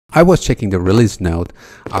I was checking the release note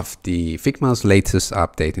of the Figma's latest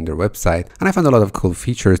update in their website, and I found a lot of cool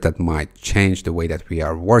features that might change the way that we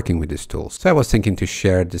are working with these tools. So I was thinking to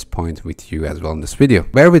share this point with you as well in this video.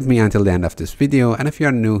 Bear with me until the end of this video, and if you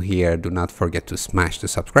are new here, do not forget to smash the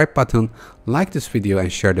subscribe button, like this video,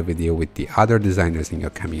 and share the video with the other designers in your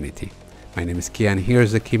community. My name is Kia and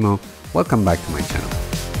here's the Kimo. Welcome back to my channel.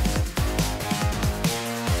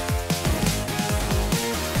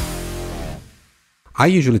 I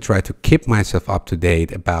usually try to keep myself up to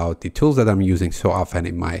date about the tools that I'm using so often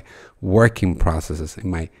in my working processes, in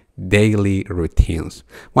my daily routines.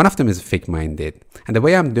 One of them is Figma indeed. And the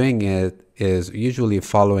way I'm doing it is usually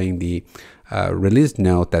following the release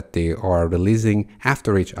note that they are releasing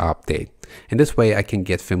after each update. In this way, I can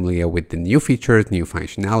get familiar with the new features, new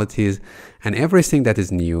functionalities, and everything that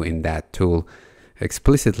is new in that tool,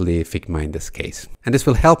 explicitly Figma in this case. And this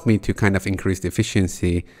will help me to kind of increase the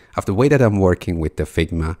efficiency of the way that I'm working with the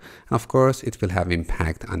Figma. And of course, it will have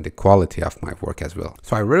impact on the quality of my work as well.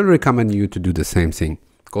 So I really recommend you to do the same thing.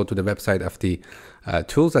 Go to the website of the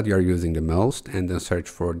tools that you're using the most and then search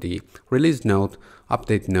for the release note,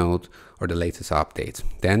 update note, or the latest updates.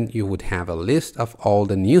 Then you would have a list of all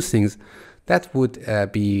the new things that would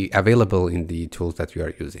be available in the tools that you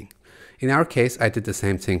are using. In our case, I did the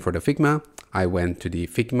same thing for the Figma. I went to the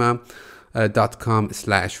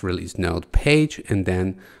Figma.com/release note page and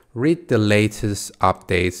then read the latest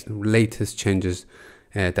updates, latest changes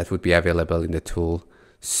that would be available in the tool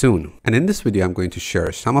soon. And in this video, I'm going to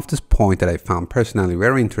share some of this point that I found personally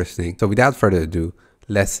very interesting. So without further ado,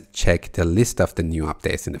 let's check the list of the new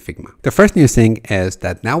updates in the Figma. The first new thing is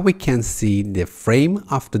that now we can see the frame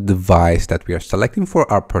of the device that we are selecting for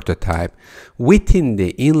our prototype within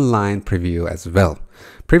the inline preview as well.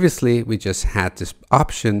 Previously, we just had this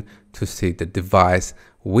option to see the device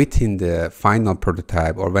within the final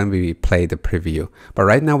prototype or when we play the preview. But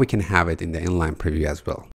right now we can have it in the inline preview as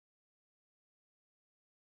well.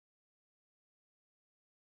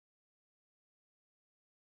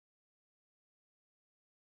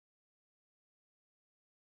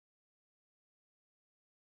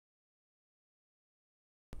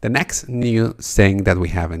 The next new thing that we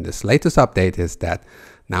have in this latest update is that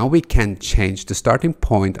now we can change the starting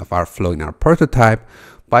point of our flow in our prototype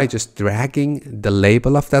by just dragging the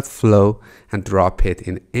label of that flow and drop it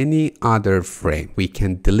in any other frame. We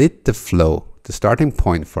can delete the flow, the starting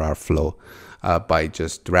point for our flow, by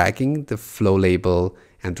just dragging the flow label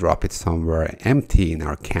and drop it somewhere empty in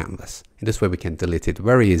our canvas. In this way, we can delete it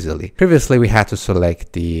very easily. Previously, we had to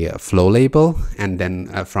select the flow label and then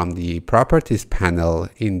from the properties panel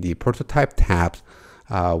in the prototype tabs,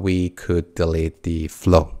 we could delete the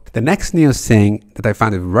flow. The next new thing that I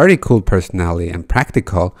found it very cool personally and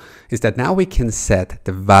practical is that now we can set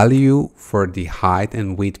the value for the height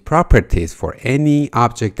and width properties for any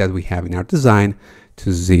object that we have in our design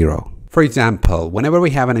to 0. For example, whenever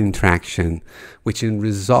we have an interaction, which in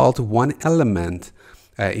result one element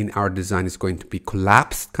in our design is going to be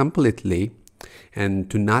collapsed completely and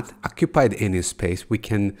to not occupy any space, we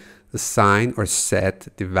can assign or set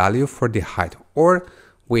the value for the height or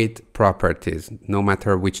width properties, no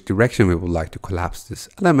matter which direction we would like to collapse this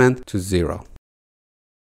element to 0.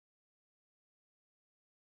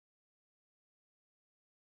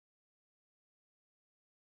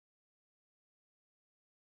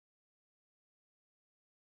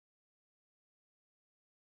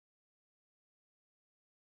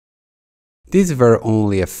 These were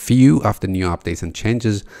only a few of the new updates and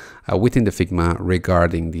changes within the Figma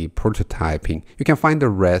regarding the prototyping. You can find the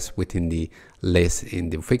rest within the list in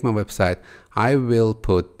the Figma website. I will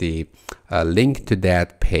put the link to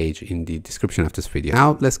that page in the description of this video.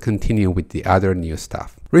 Now let's continue with the other new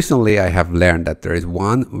stuff. Recently, I have learned that there is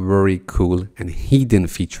one very cool and hidden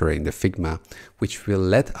feature in the Figma, which will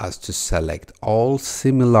let us to select all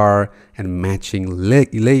similar and matching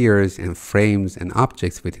layers and frames and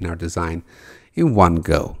objects within our design in one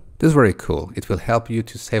go. This is very cool. It will help you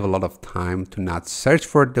to save a lot of time to not search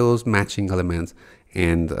for those matching elements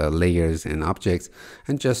and layers and objects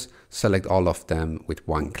and just select all of them with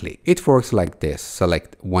one click. It works like this: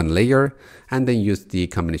 select one layer and then use the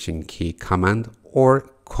combination key command or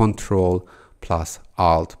Ctrl plus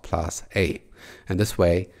Alt plus A. And this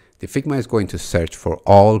way, the Figma is going to search for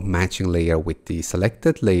all matching layer with the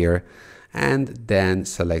selected layer and then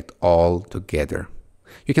select all together.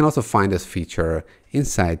 You can also find this feature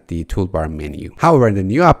inside the toolbar menu. However, in the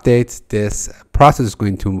new updates, this process is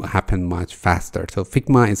going to happen much faster. So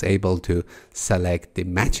Figma is able to select the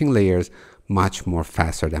matching layers much more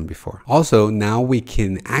faster than before. Also, now we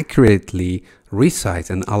can accurately resize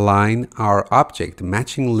and align our object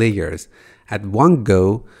matching layers at one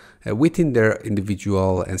go within their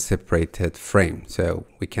individual and separated frame. So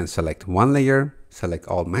we can select one layer, select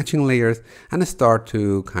all matching layers, and start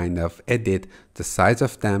to kind of edit the size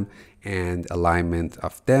of them and alignment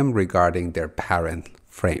of them regarding their parent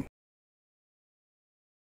frame.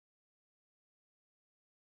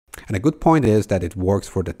 And a good point is that it works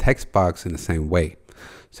for the text box in the same way.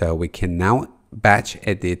 So we can now batch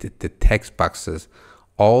edit the text boxes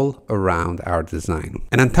all around our design.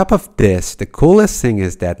 And on top of this, the coolest thing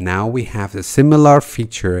is that now we have a similar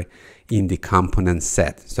feature in the component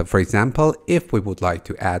set. So for example, if we would like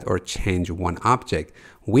to add or change one object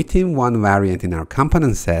within one variant in our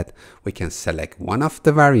component set, we can select one of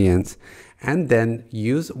the variants and then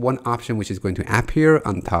use one option which is going to appear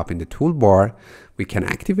on top in the toolbar. We can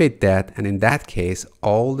activate that, and in that case,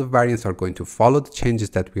 all the variants are going to follow the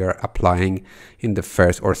changes that we are applying in the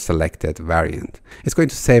first or selected variant. It's going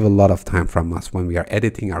to save a lot of time from us when we are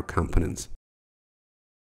editing our components.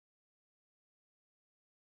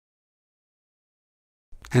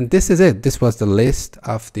 And this is it. This was the list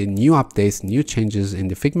of the new updates, new changes in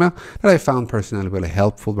the Figma that I found personally really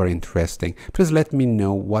helpful, very interesting. Please let me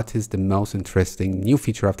know what is the most interesting new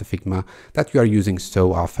feature of the Figma that you are using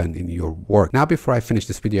so often in your work. Now, before I finish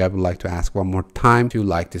this video, I would like to ask one more time to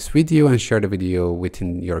like this video and share the video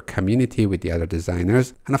within your community with the other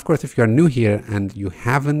designers. And of course, if you are new here and you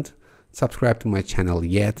haven't subscribed to my channel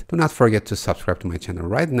yet, do not forget to subscribe to my channel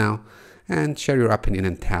right now and share your opinion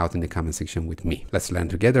and thoughts in the comment section with me. Let's learn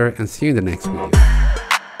together and see you in the next video.